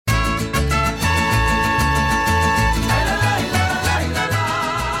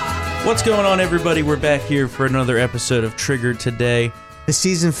What's going on, everybody? We're back here for another episode of Triggered today. The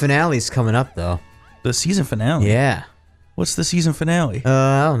season finale's coming up, though. The season finale? Yeah. What's the season finale?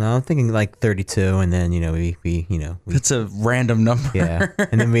 I don't know. I'm thinking like 32, and then, we That's a random number. yeah.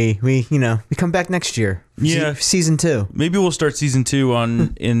 And then we come back next year. Yeah. Season 2. Maybe we'll start season 2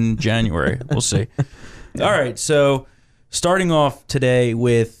 in January. We'll see. All right, so starting off today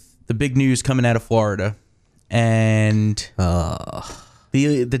with the big news coming out of Florida. And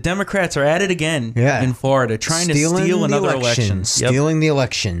the Democrats are at it again in Florida, trying to steal another election. Yep. Stealing the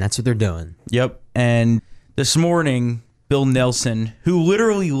election. That's what they're doing. Yep. And this morning, Bill Nelson, who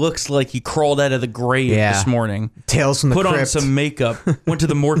literally looks like he crawled out of the grave this morning. Tales from the crypt. Put on crypt. some makeup, went to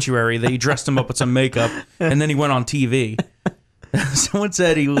the mortuary. They dressed him up with some makeup, and then he went on TV. Someone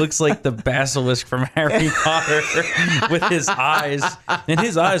said he looks like the basilisk from Harry Potter with his eyes, and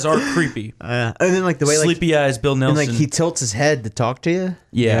his eyes are creepy. And then the way sleepy eyes, Bill Nelson. And he tilts his head to talk to you.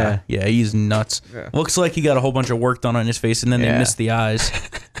 Yeah, he's nuts. Yeah. Looks like he got a whole bunch of work done on his face, and then they missed the eyes.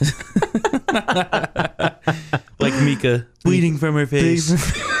 Like Mika, bleeding from her face.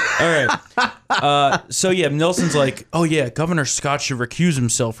 All right. Nelson's like, oh yeah, Governor Scott should recuse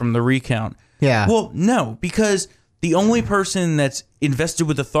himself from the recount. Yeah. Well, no, because the only person that's invested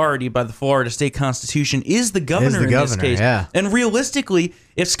with authority by the Florida state constitution is the governor in this case. Yeah. And realistically,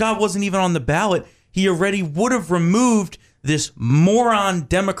 if Scott wasn't even on the ballot, he already would have removed this moron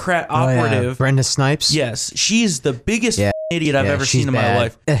Democrat operative. Yeah. Brenda Snipes? Yes. She's the biggest idiot I've ever seen in my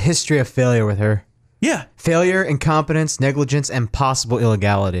life. A history of failure with her. Yeah. Failure, incompetence, negligence, and possible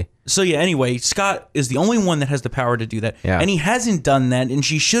illegality. So anyway, Scott is the only one that has the power to do that. Yeah. And he hasn't done that, and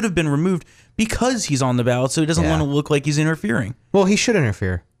she should have been removed because he's on the ballot, so he doesn't want to look like he's interfering. Well, he should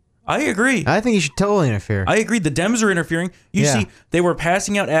interfere. I agree. I think he should totally interfere. I agree. The Dems are interfering. You see, they were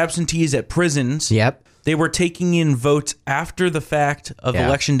passing out absentees at prisons. Yep. They were taking in votes after the fact of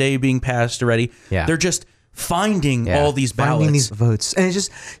Election Day being passed already. Yeah. They're just finding all these ballots. Finding these votes. And it's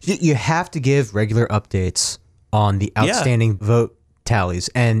just, you have to give regular updates on the outstanding vote tallies.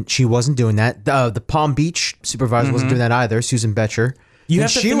 And she wasn't doing that. The Palm Beach supervisor wasn't doing that either, Susan Betcher.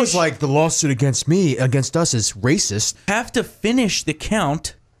 She was like, the lawsuit against us is racist. Have to finish the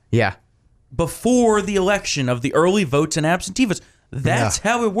count. Yeah. Before the election of the early votes and absentee votes. That's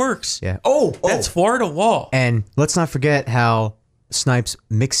how it works. Yeah. That's Florida law. And let's not forget how Snipes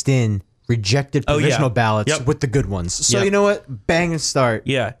mixed in rejected provisional ballots with the good ones. So you know what? Bang and start.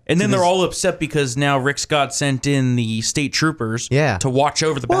 Yeah. And then they're all upset because now Rick Scott sent in the state troopers to watch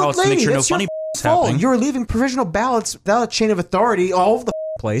over the ballots to make sure no funny is happening. You're leaving provisional ballots without a chain of authority all over the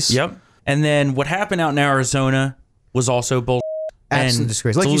place. Yep. And then what happened out in Arizona was also bull. Absolute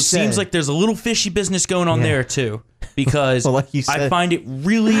disgrace. Like so you it said. Seems like there's a little fishy business going on there too, because well, like you said. I find it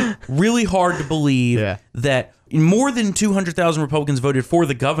really, really hard to believe that more than 200,000 Republicans voted for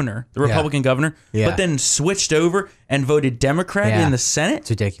the governor, the Republican governor, but then switched over and voted Democrat in the Senate. It's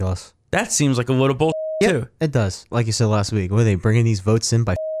ridiculous. That seems like a little bull too. It does. Like you said last week, were they bringing these votes in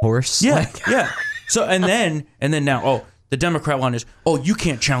by horse? Yeah, yeah. So and then now, the Democrat line is, you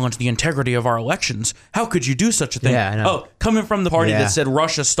can't challenge the integrity of our elections. How could you do such a thing? Yeah, I know. Coming from the party that said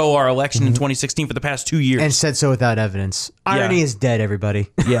Russia stole our election in 2016 for the past 2 years. And said so without evidence. Irony is dead, everybody.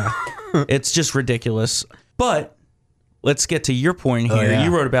 Yeah. It's just ridiculous. But let's get to your point here. You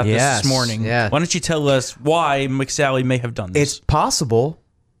wrote about this morning. Yeah. Why don't you tell us why McSally may have done this? It's possible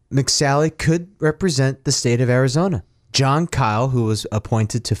McSally could represent the state of Arizona. John Kyle, who was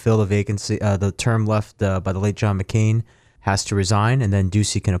appointed to fill the vacancy, the term left by the late John McCain, has to resign, and then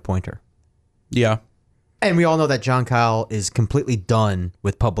Ducey can appoint her. Yeah. And we all know that John Kyle is completely done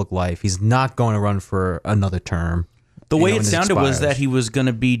with public life. He's not going to run for another term. The way it sounded was that he was going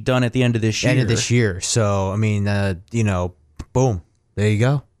to be done at the end of this year. End of this year. So, I mean, boom. There you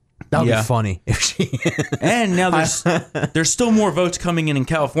go. That would be funny if she... And now there's still more votes coming in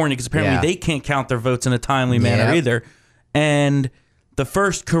California because apparently they can't count their votes in a timely manner either. And the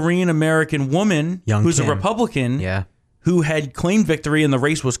first Korean-American woman who's a Republican who had claimed victory and the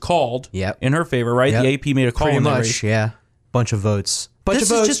race was called in her favor, right? The AP made a call in the race. Bunch of votes. Bunch of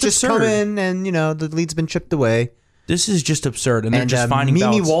votes just come in and, the lead's been chipped away. This is just absurd. And they're just finding Mimi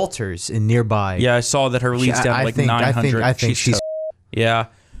ballots. Walters in nearby. Yeah, I saw that her lead's down to 900. I think she's... Yeah.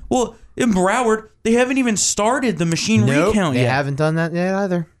 Well, in Broward, they haven't even started the machine recount yet. They haven't done that yet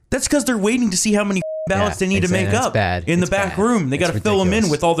either. That's because they're waiting to see how many ballots they need to make up in the back room. They got to fill them in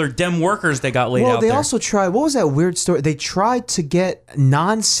with all their Dem workers they got laid out there. Well, they also tried, what was that weird story? They tried to get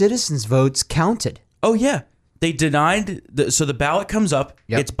non-citizens' votes counted. Oh, yeah. They denied, so the ballot comes up,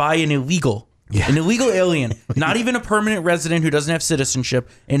 it's by an illegal. An illegal alien, not even a permanent resident who doesn't have citizenship,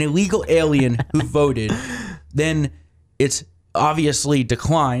 an illegal alien who voted. Then it's obviously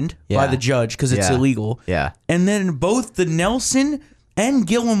declined by the judge because it's illegal. Yeah. And then both the Nelson and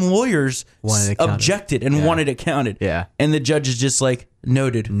Gillum lawyers objected and wanted it counted. Yeah. And the judge is just like,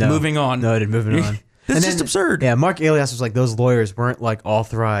 noted, moving on. Noted, moving on. It's just absurd. Yeah, Mark Elias was like, those lawyers weren't like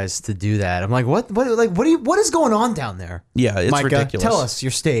authorized to do that. I'm like, what is going on down there? Yeah, it's Micah, ridiculous. Tell us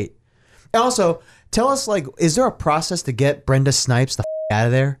your state. And also, tell us, like, is there a process to get Brenda Snipes the out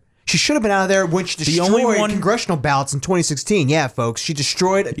of there? She should have been out of there when she destroyed congressional ballots in 2016. Yeah, folks, she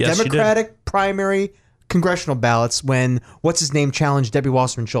destroyed Democratic primary congressional ballots when what's his name challenged Debbie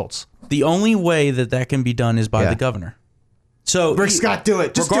Wasserman Schultz. The only way that can be done is by the governor. So Rick Scott, do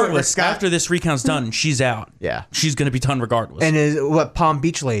it. Just do it, Rick Scott. After this recount's done, she's out. Yeah. She's going to be done regardless. And Palm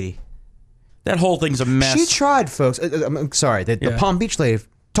Beach lady? That whole thing's a mess. She tried, folks. I'm sorry. The Palm Beach lady,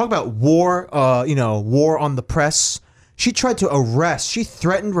 talk about war, war on the press. She tried to arrest. She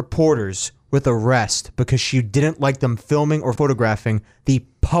threatened reporters with arrest because she didn't like them filming or photographing the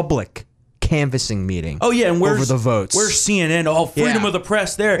public canvassing meeting. Oh, yeah. And over the votes. Where's CNN? Oh, freedom of the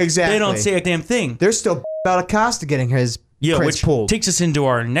press there. Exactly. They don't say a damn thing. They're still about Acosta getting his which pulled. Takes us into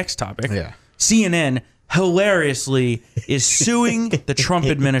our next topic. Yeah. CNN hilariously is suing the Trump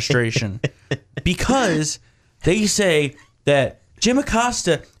administration because they say that Jim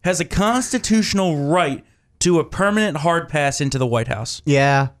Acosta has a constitutional right to a permanent hard pass into the White House.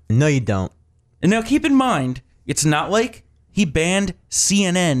 Yeah. No, you don't. And now keep in mind, it's not like he banned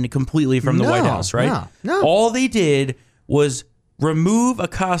CNN completely from the White House, right? No. All they did was remove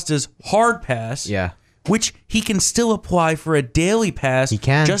Acosta's hard pass. Yeah. Which he can still apply for a daily pass. He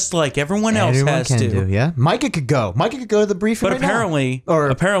can. Just like everyone else has to. Yeah. Micah could go. Micah could go to the briefing But apparently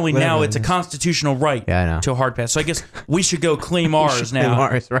now it's a constitutional right to a hard pass. So I guess we should go claim ours now. Claim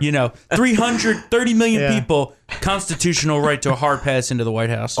ours, right. 330 million people, constitutional right to a hard pass into the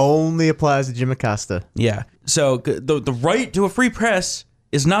White House. Only applies to Jim Acosta. Yeah. So the right to a free press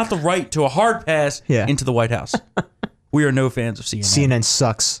is not the right to a hard pass into the White House. We are no fans of CNN. CNN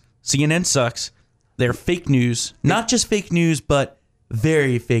sucks. CNN sucks. They're fake news. Not just fake news, but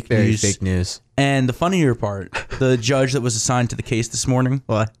very fake news. Very fake news. And the funnier part, the judge that was assigned to the case this morning,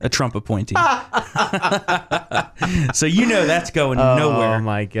 what? A Trump appointee. So that's going nowhere. Oh,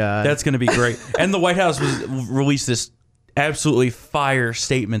 my God. That's going to be great. And the White House released this absolutely fire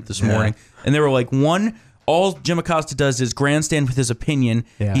statement this morning. And they were like, all Jim Acosta does is grandstand with his opinion.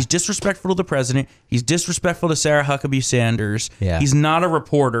 Yeah. He's disrespectful to the president. He's disrespectful to Sarah Huckabee Sanders. Yeah. He's not a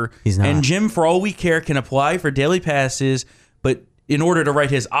reporter. He's not. And Jim, for all we care, can apply for daily passes, but in order to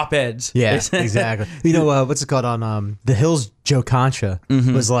write his op-eds. Yeah, exactly. What's it called on The Hill's Joe Concha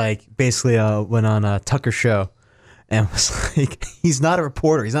was like basically went on a Tucker show. And was like, he's not a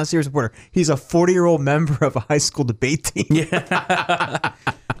reporter. He's not a serious reporter. He's a 40-year-old member of a high school debate team. Yeah.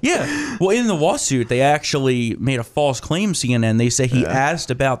 Yeah. Well, in the lawsuit, they actually made a false claim, CNN. They say he asked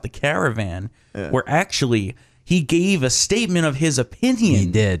about the caravan, where actually he gave a statement of his opinion. He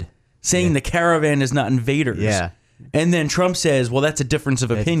did. Saying the caravan is not invaders. Yeah. And then Trump says, well, that's a difference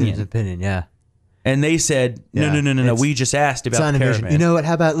of opinion. Yeah. And they said, no. We just asked about the caravan. You know what?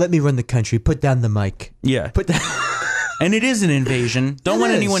 How about let me run the country? Put down the mic. Yeah. Put down. And it is an invasion. Don't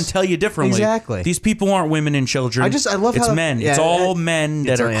let anyone tell you differently. Exactly. These people aren't women and children. I love it's how men. It's all men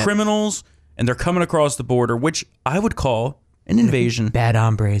that are criminals, and they're coming across the border, which I would call an invasion. Bad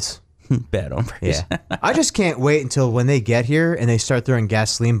hombres. Bad hombres. Yeah. I just can't wait until when they get here and they start throwing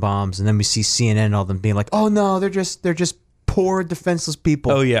gasoline bombs, and then we see CNN and all them being like, "Oh no, they're just poor defenseless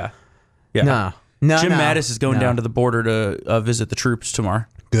people." Oh yeah. Yeah. No. Jim Mattis is going down to the border to visit the troops tomorrow.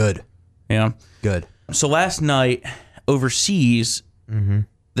 Good. Yeah. Good. So last night, overseas,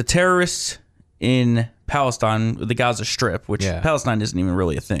 the terrorists in Palestine, the Gaza Strip, which Palestine isn't even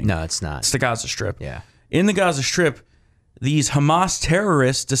really a thing. No, it's not. It's the Gaza Strip. Yeah. In the Gaza Strip, these Hamas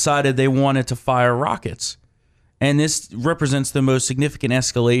terrorists decided they wanted to fire rockets. And this represents the most significant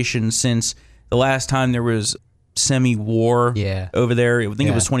escalation since the last time there was semi-war over there. I think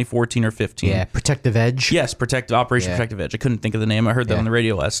it was 2014 or 15. Yeah, Protective Edge. Yes, Operation Protective Edge. I couldn't think of the name. I heard that on the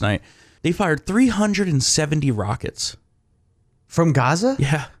radio last night. They fired 370 rockets. From Gaza?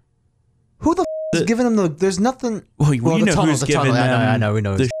 Yeah. Who the is giving them there's nothing... Well, you know who's giving them I know, we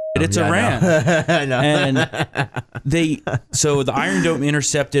know. It's Iran. I know. And so the Iron Dome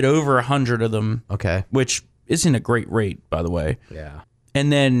intercepted over 100 of them. Okay. Which isn't a great rate, by the way. Yeah.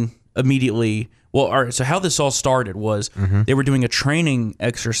 And then immediately... Well, all right, so how this all started was they were doing a training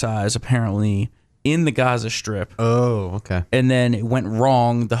exercise, apparently, in the Gaza Strip. Oh, okay. And then it went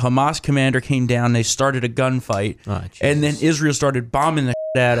wrong. The Hamas commander came down. They started a gunfight. Oh, and then Israel started bombing the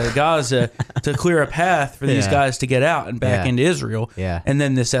out of Gaza to clear a path for these guys to get out and back into Israel. Yeah. And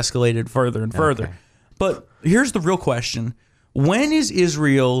then this escalated further and further. Okay. But here's the real question. When is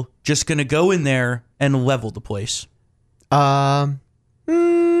Israel just going to go in there and level the place? Tomorrow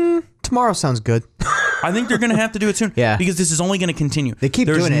sounds good. I think they're going to have to do it soon. Yeah. Because this is only going to continue. They keep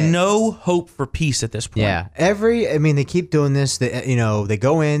doing it. There's no hope for peace at this point. Yeah. They keep doing this. They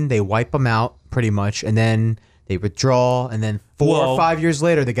go in, they wipe them out pretty much, and then they withdraw, and then 4 or 5 years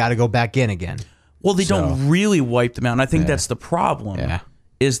later, they got to go back in again. Well, they don't really wipe them out, and I think that's the problem. Yeah.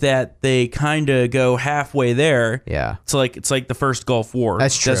 Is that they kind of go halfway there. Yeah. It's like the first Gulf War.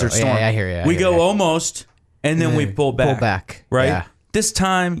 That's true. Desert Storm. Yeah, I hear you. We go almost, and then we pull back. Pull back. Right? Yeah. This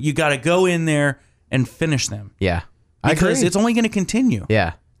time, you got to go in there and finish them. Yeah. Because it's only going to continue.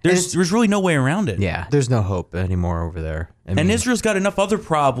 Yeah. There's really no way around it. Yeah. There's no hope anymore over there. And Israel's got enough other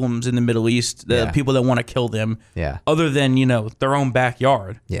problems in the Middle East, people that want to kill them, other than, their own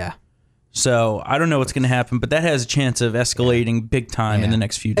backyard. Yeah. So I don't know what's going to happen, but that has a chance of escalating big time in the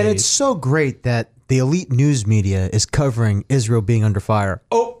next few days. And it's so great that the elite news media is covering Israel being under fire.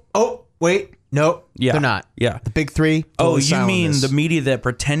 Oh, wait. No, they're not. Yeah. The big three. You mean the media that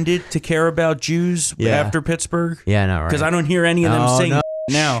pretended to care about Jews after Pittsburgh? Yeah, I know, right? Because I don't hear any of them saying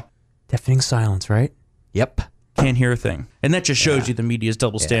now. Deafening silence, right? Yep. Can't hear a thing. And that just shows you the media's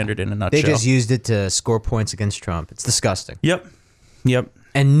double standard in a nutshell. They just used it to score points against Trump. It's disgusting. Yep.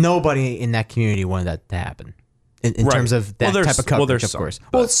 And nobody in that community wanted that to happen. In terms of that type of coverage, of course.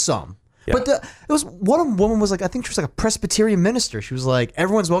 Well, some. Yeah. But it was one woman was like, I think she was like a Presbyterian minister. She was like,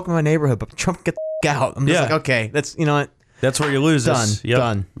 everyone's welcome in my neighborhood, but Trump get the f*** out. I'm just like, okay, that's, what? That's where you lose Done. us. Yep.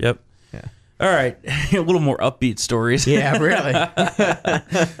 Done. Yep. Yeah. All right. A little more upbeat stories. Yeah, really.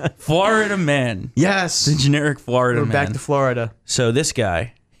 Florida man. Yes. The generic Florida man. We're back to Florida. So this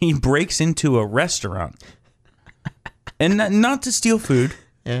guy, he breaks into a restaurant. And not to steal food.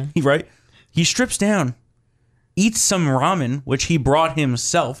 Yeah. He strips down, eats some ramen, which he brought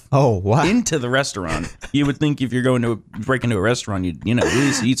himself. Oh, what? Into the restaurant. You would think if you're going to break into a restaurant, you'd at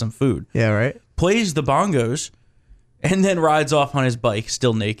least eat some food. Yeah, right. Plays the bongos, and then rides off on his bike,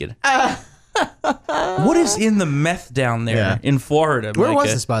 still naked. What is in the meth down there in Florida, Where Micah?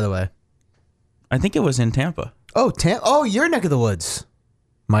 was this, by the way? I think it was in Tampa. Oh, Tampa. Oh, your neck of the woods,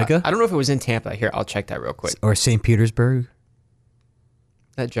 Micah. I don't know if it was in Tampa. Here, I'll check that real quick. Or St. Petersburg.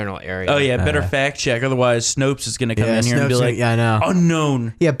 That general area. Oh, yeah, better fact check. Otherwise, Snopes is going to come in here and be like, I know.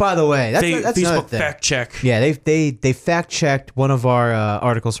 Unknown. Yeah, by the way, that's Facebook fact check. Yeah, they fact checked one of our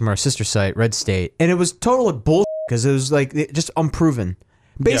articles from our sister site, Red State, and it was total bullshit because it was like just unproven.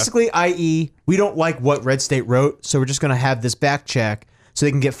 Basically, i.e., we don't like what Red State wrote, so we're just going to have this fact check so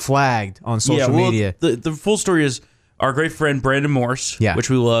they can get flagged on social media. The full story is our great friend Brandon Morse, which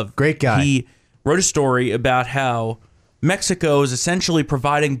we love. Great guy. He wrote a story about how Mexico is essentially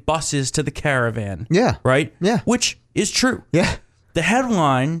providing buses to the caravan. Yeah. Right? Yeah. Which is true. Yeah. The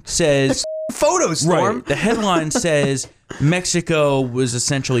headline says... Photos, Storm. Right. The headline says Mexico was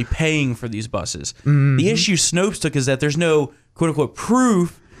essentially paying for these buses. Mm-hmm. The issue Snopes took is that there's no quote-unquote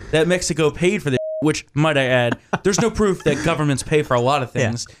proof that Mexico paid for this, which, might I add, there's no proof that governments pay for a lot of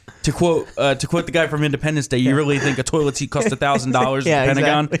things. Yeah. To quote the guy from Independence Day, you really think a toilet seat costs $1,000 at the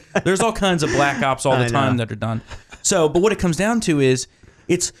Pentagon? Exactly. There's all kinds of black ops all the time that are done. So, but what it comes down to is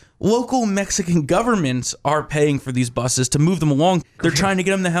it's local Mexican governments are paying for these buses to move them along. They're trying to get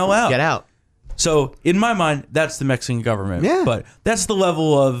them the hell out. Get out. So, in my mind, that's the Mexican government. Yeah. But that's the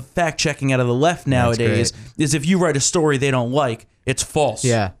level of fact-checking out of the left nowadays, is if you write a story they don't like, it's false.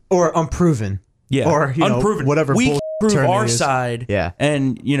 Yeah. Or unproven. Yeah. Or, unproven. Whatever we prove our side. Yeah.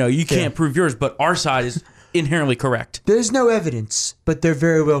 And, you can't prove yours, but our side is inherently correct. There's no evidence, but there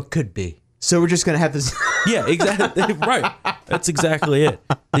very well could be. So we're just going to have this... Yeah, exactly. Right. That's exactly it.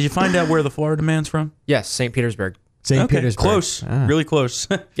 Did you find out where the Florida man's from? Yes, St. Petersburg. St. Petersburg. Close. Really close.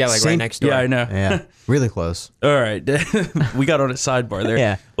 Yeah, like right next door. Yeah, I know. Yeah, really close. All right. We got on a sidebar there.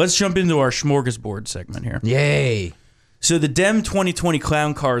 Yeah. Let's jump into our smorgasbord segment here. Yay. So the Dem 2020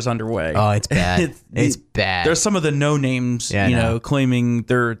 clown car is underway. Oh, it's bad. It's bad. There's some of the no-names, claiming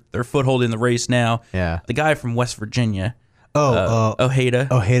their foothold in the race now. Yeah. The guy from West Virginia, Ojeda.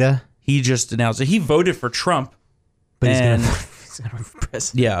 Ojeda. He just announced that he voted for Trump. But he's going to run for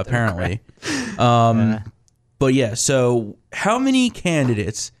president. Yeah, apparently. But yeah, so how many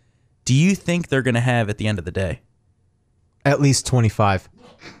candidates do you think they're going to have at the end of the day? At least 25.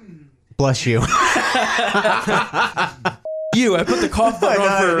 Bless you. You, I put the cough button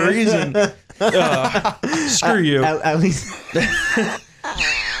on for a reason. Screw you. At least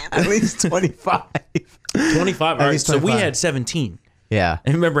at least 25. 25. All right, so we had 17. Yeah.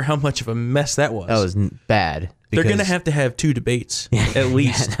 And remember how much of a mess that was. That was bad. They're going to have 2 debates, at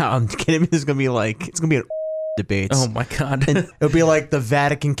least. Yeah, no, I'm kidding. It's going to be an debates. Oh my God. And it'll be like the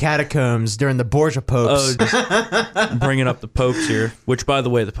Vatican catacombs during the Borgia popes. Oh, bringing up the popes here, which, by the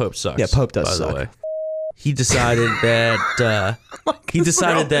way, the Pope sucks. Yeah, Pope does by suck. The way. He decided that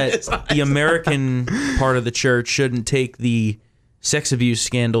the American part of the church shouldn't take the sex abuse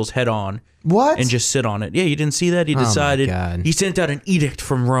scandals head on. What? And just sit on it. Yeah, you didn't see that? He decided, he sent out an edict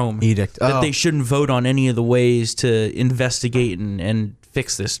from Rome. That they shouldn't vote on any of the ways to investigate and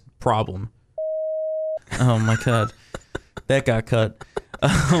fix this problem. Oh my God. That got cut.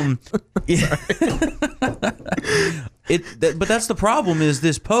 Yeah. But that's the problem, is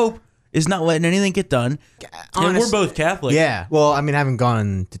this Pope is not letting anything get done. And we're both Catholic. Yeah. Well, I mean, I haven't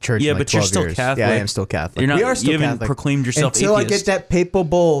gone to church in like 12 but you're still years. Catholic. Yeah, I am still Catholic. We are still you haven't Catholic. proclaimed yourself Until atheist. I get that papal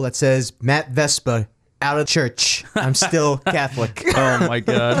bull that says Matt Vespa out of church, I'm still Catholic. Oh my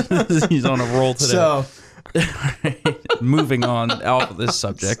God. He's on a roll today. So, moving on off of this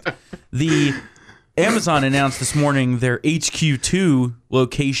subject. The Amazon announced this morning their HQ2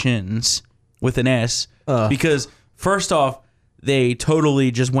 locations with an S because first off, they totally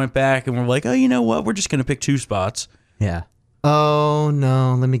just went back and were like, oh, you know what? We're just going to pick 2 spots. yeah. Oh,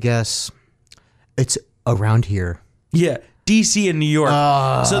 no. Let me guess. It's around here. Yeah. DC and New York.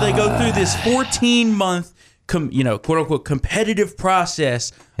 So they go through this 14-month, quote unquote, competitive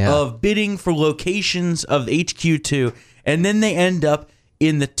process of bidding for locations of HQ2. And then they end up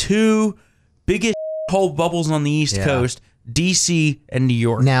in the 2 biggest hole bubbles on the East Coast, DC and New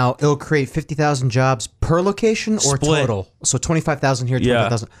York. Now, it'll create 50,000 jobs per location or Split. total? So 25,000 here,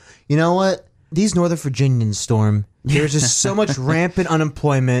 25,000. You know what? These Northern Virginians, Storm, there's just so much rampant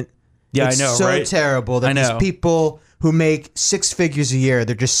unemployment. Yeah, it's I know, so right? terrible that these people who make 6 figures a year,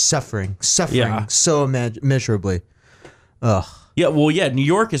 they're just suffering so miserably. Ugh. Yeah, well, New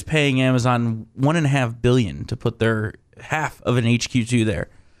York is paying Amazon $1.5 billion to put their half of an HQ2 there.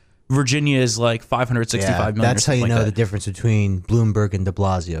 Virginia is like $565 million. That's how you know like the difference between Bloomberg and de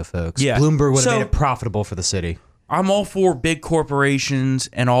Blasio, folks. Yeah. Bloomberg would have made it profitable for the city. I'm all for big corporations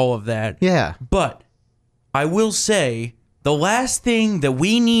and all of that. Yeah. But I will say the last thing that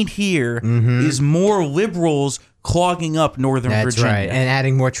we need here is more liberals clogging up Northern Virginia. That's right. And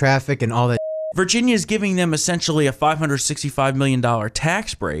adding more traffic and all that. Virginia is giving them essentially a $565 million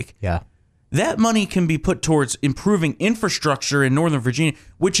tax break. Yeah. That money can be put towards improving infrastructure in Northern Virginia,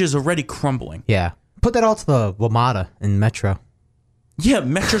 which is already crumbling. Yeah. Put that all to the WMATA and Metro. Yeah,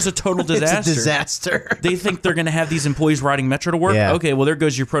 Metro's a total disaster. It's a disaster. They think they're going to have these employees riding Metro to work? Yeah. Okay, well, there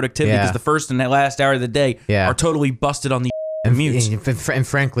goes your productivity because the first and that last hour of the day are totally busted on the commutes. And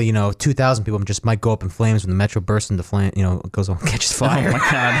frankly, 2,000 people just might go up in flames when the Metro bursts into flame, goes on, catches fire. Oh,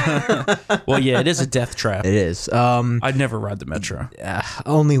 my God. Well, yeah, it is a death trap. It is. I'd never ride the Metro.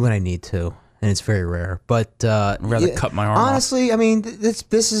 Only when I need to, and it's very rare. But I'd rather cut my arm off. Honestly, I mean,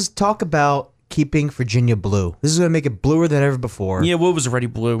 this is talk about keeping Virginia blue. This is going to make it bluer than ever before. Yeah, well, it was already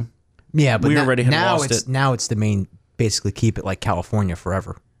blue. Yeah, but we already had lost it. Now it's the main, basically keep it like California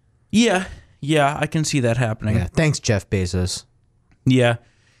forever. Yeah, I can see that happening. Yeah, thanks, Jeff Bezos. Yeah.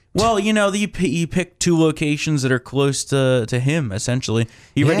 Well, you pick 2 locations that are close to him, essentially.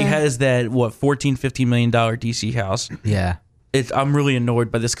 He already has that, $14-15 million DC house. Yeah. I'm really annoyed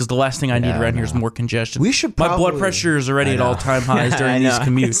by this because the last thing I need around here is more congestion. We should My blood pressure is already at all-time highs during these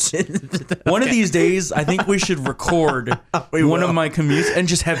commutes. One of these days, I think we should record one of my commutes and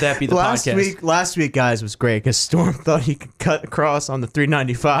just have that be the podcast. Last week, guys, was great because Storm thought he could cut across on the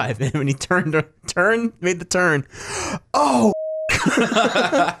 395, and when he made the turn, oh,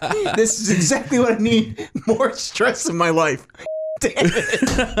 this is exactly what I need. More stress in my life. Damn it.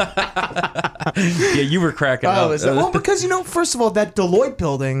 Yeah, you were cracking up. Well, because, first of all, that Deloitte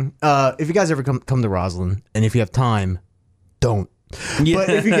building, if you guys ever come to Roslyn, and if you have time, don't. Yeah, but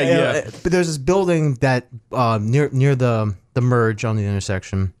if you but there's this building that near the merge on the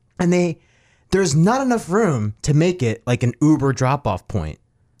intersection, and there's not enough room to make it like an Uber drop-off point.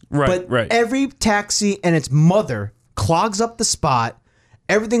 Right, but every taxi and its mother clogs up the spot.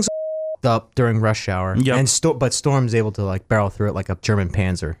 Everything's up during rush hour, but Storm's able to barrel through it like a German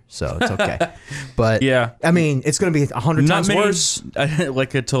Panzer, so it's okay. But I mean, it's going to be 100 times worse.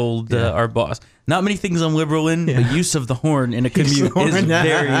 Like I told our boss, not many things I'm liberal in, but use of the horn in a commute is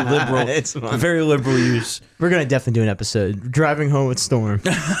very liberal. It's very liberal use. We're going to definitely do an episode driving home with Storm.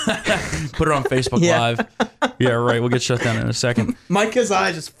 Put it on Facebook Live. Yeah, right. We'll get shut down in a second. Micah's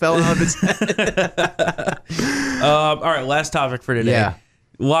eye just fell out of his head. All right, last topic for today. Yeah.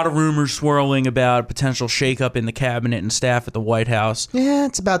 A lot of rumors swirling about potential shakeup in the cabinet and staff at the White House. Yeah,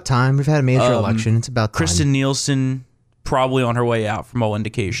 it's about time. We've had a major election. It's about time. Kristen Nielsen probably on her way out from all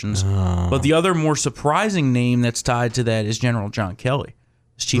indications. But the other more surprising name that's tied to that is General John Kelly,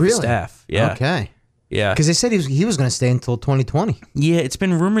 his chief of staff. Yeah. Okay. Yeah. Because they said he was going to stay until 2020. Yeah, it's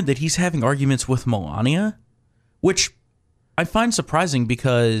been rumored that he's having arguments with Melania, which I find surprising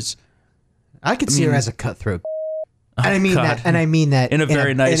because I could see her as a cutthroat. And I mean that in a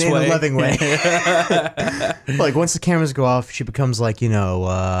very nice way. In a loving way. Like, once the cameras go off, she becomes like,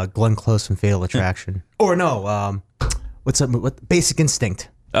 Glenn Close from Fatal Attraction. Or no, what Basic Instinct.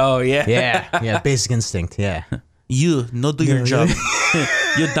 Oh, yeah. Yeah, Basic Instinct, yeah. You, no do your job.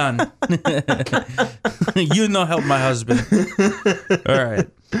 You're done. You no help my husband. All right.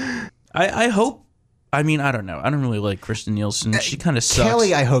 I hope, I don't know. I don't really like Kristen Nielsen. She kind of sucks.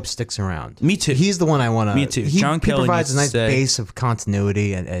 Kelly, I hope, sticks around. Me too. He's the one I want to. Me too. John Kelly provides a nice base of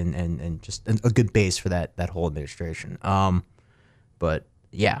continuity and just a good base for that whole administration. But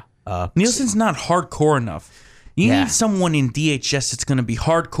yeah, Nielsen's not hardcore enough. You need someone in DHS that's going to be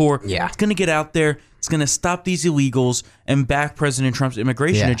hardcore. Yeah. It's going to get out there. It's going to stop these illegals and back President Trump's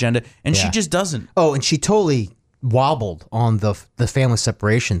immigration agenda. And she just doesn't. Oh, and she totally wobbled on the family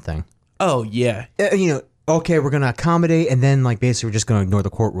separation thing. Oh, yeah. Okay, we're going to accommodate, and then basically we're just going to ignore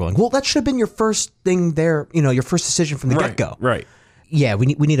the court ruling. Well, that should have been your first thing there, your first decision from the get-go. Right. Yeah, we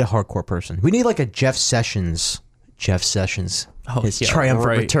need a hardcore person. We need like a Jeff Sessions. Oh, his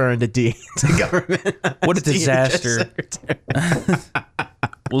triumphant return to government. What a disaster.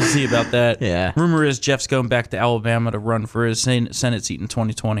 We'll see about that. Yeah. Rumor is Jeff's going back to Alabama to run for his Senate seat in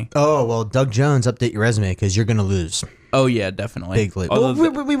 2020. Oh, well, Doug Jones, update your resume because you're going to lose. Oh, yeah, definitely. Big lead. Well,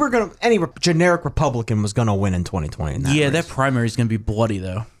 we were going to, any generic Republican was going to win in 2020. That primary is going to be bloody,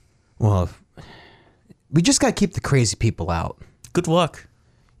 though. Well, we just got to keep the crazy people out. Good luck.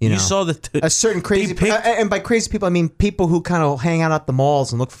 You saw that a certain crazy people, and by crazy people I mean people who kind of hang out at the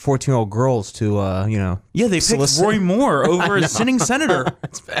malls and look for 14-year-old girls to Yeah, they picked Roy Moore over a sitting senator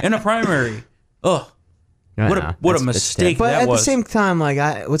in a primary. Ugh. What a mistake that was. But at the same time,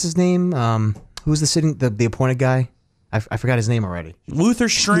 what's his name? Who's the appointed guy? I forgot his name already. Luther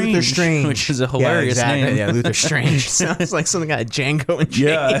Strange, which is a hilarious name. Yeah, Luther Strange sounds like something out of Django and Jane.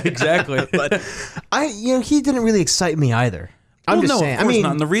 Yeah, exactly. But he didn't really excite me either. I'm just saying. Of course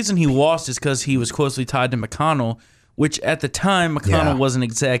not. And the reason he lost is because he was closely tied to McConnell, which at the time McConnell wasn't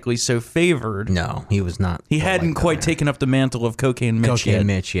exactly so favored. No, he was not. He hadn't quite taken up the mantle of Cocaine Mitch yet.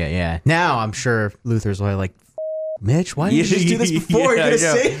 Mitch, yeah. Now I'm sure Luther's like, Mitch, why didn't you just do this before? You could have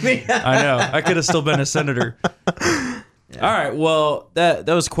saved me. I know. I could have still been a senator. All right, well, that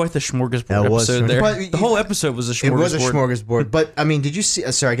was quite the smorgasbord episode there. The whole episode was a smorgasbord. It was a smorgasbord. But, did you see...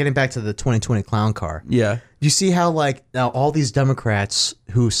 Sorry, getting back to the 2020 clown car. Yeah. Do you see how, now all these Democrats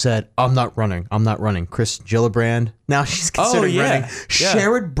who said, I'm not running. Chris Gillibrand, now she's considering running.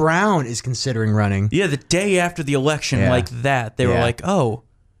 Sherrod Brown is considering running. Yeah, the day after the election, they were like, oh,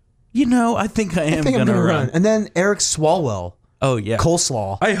 I think I am going to run. And then Eric Swalwell. Oh, yeah.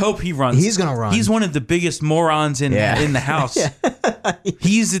 Coleslaw. I hope he runs. He's going to run. He's one of the biggest morons in the House.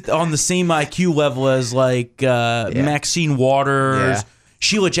 He's on the same IQ level as, Maxine Waters,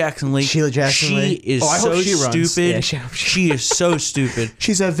 Sheila Jackson Lee. She is so stupid. Yeah, she is so stupid.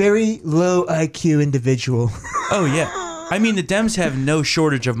 She's a very low IQ individual. Oh, yeah. The Dems have no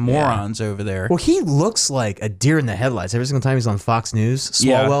shortage of morons over there. Well, he looks like a deer in the headlights. Every single time he's on Fox News,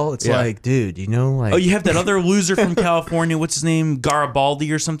 Swalwell, it's like, dude, Oh, you have that other loser from California. What's his name?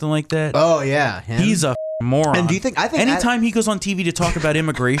 Garibaldi or something like that? Oh, yeah. Him. He's a moron. And do you think... Anytime he goes on TV to talk about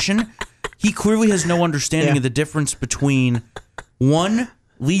immigration, he clearly has no understanding of the difference between, one,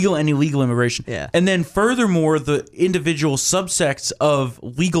 legal and illegal immigration. Yeah. And then furthermore, the individual subsects of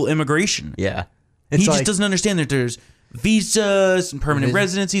legal immigration. Yeah. He just doesn't understand that there's visas and permanent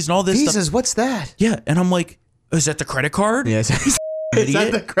residencies and all this stuff. Visas, what's that? Yeah, and I'm like, is that the credit card? Yeah, is that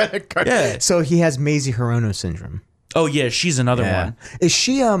the credit card? Yeah. So he has Mazie Hirono syndrome. Oh yeah, she's another one. Is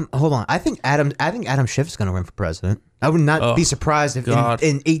she? Hold on. I think Adam Schiff is going to run for president. I would not be surprised if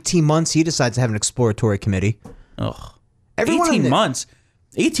in 18 months he decides to have an exploratory committee. Ugh. 18 months.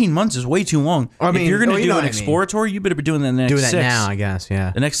 18 months is way too long. If you're going to do an exploratory, you better be doing that in the next 6. Now, I guess.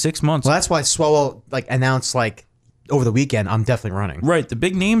 Yeah. The next 6 months. Well, that's why Swalwell announced over the weekend, I'm definitely running. Right. The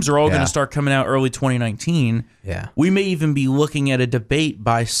big names are all going to start coming out early 2019. Yeah. We may even be looking at a debate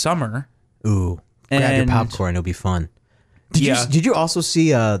by summer. Ooh. Grab your popcorn. It'll be fun. Did you also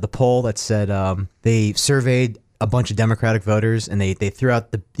see the poll that said they surveyed a bunch of Democratic voters and they threw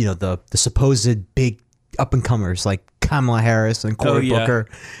out the supposed big up-and-comers like Kamala Harris and Cory Booker.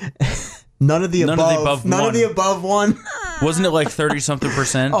 None of the above one. Wasn't it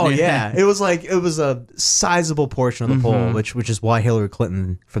 30-something%? Oh yeah, it was a sizable portion of the poll, which is why Hillary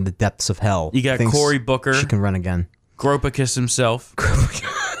Clinton, from the depths of hell, you got Cory Booker. She can run again. Gropicus himself.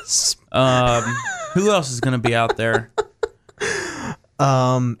 Who else is going to be out there?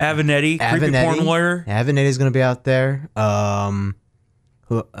 Avenatti, creepy porn lawyer. Avenatti's going to be out there.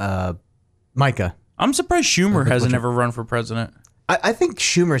 Micah. I'm surprised Schumer hasn't ever run for president. I think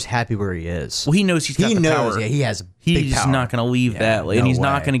Schumer's happy where he is. Well, he knows he's got the power. Yeah, he has He's big power. not going to leave that, and he's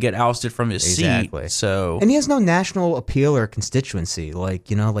not going to get ousted from his seat. So, and he has no national appeal or constituency. Like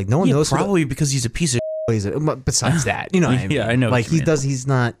no one knows. Probably because he's a piece of. Besides that, what I mean? Yeah, I know. Like he's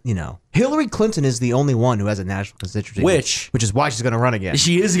not. Hillary Clinton is the only one who has a national constituency, which is why she's going to run again.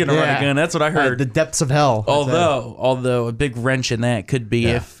 She is going to run again. That's what I heard. The depths of hell. Although a big wrench in that could be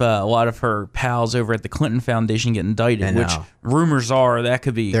if a lot of her pals over at the Clinton Foundation get indicted, which rumors are that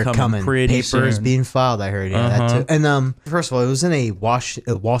could be coming pretty Papers soon. Being filed. I heard. Yeah, that too. And first of all, it was in a Wall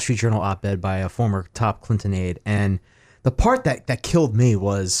Street Journal op-ed by a former top Clinton aide, and the part that killed me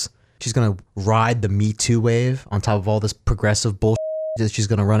was she's going to ride the Me Too wave on top of all this progressive bullshit that she's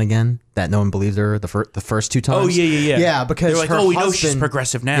going to run again, that no one believed her the first 2 times. Oh, yeah. Yeah, because they're like, we know she's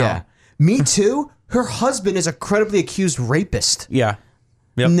progressive now. Yeah. Me Too, her husband is a credibly accused rapist. Yeah.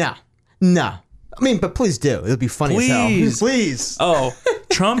 Yep. No. I mean, but please do. It'll be funny as hell. Please. Oh,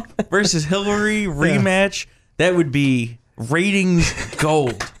 Trump versus Hillary rematch. That would be ratings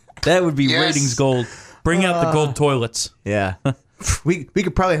gold. That would be ratings gold. Bring out the gold toilets. Yeah. We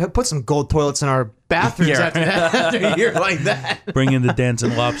could probably put some gold toilets in our bathrooms after a year like that. Bring in the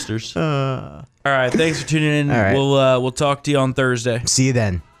dancing lobsters. All right, thanks for tuning in. All right. We'll talk to you on Thursday. See you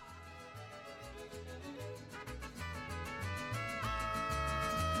then.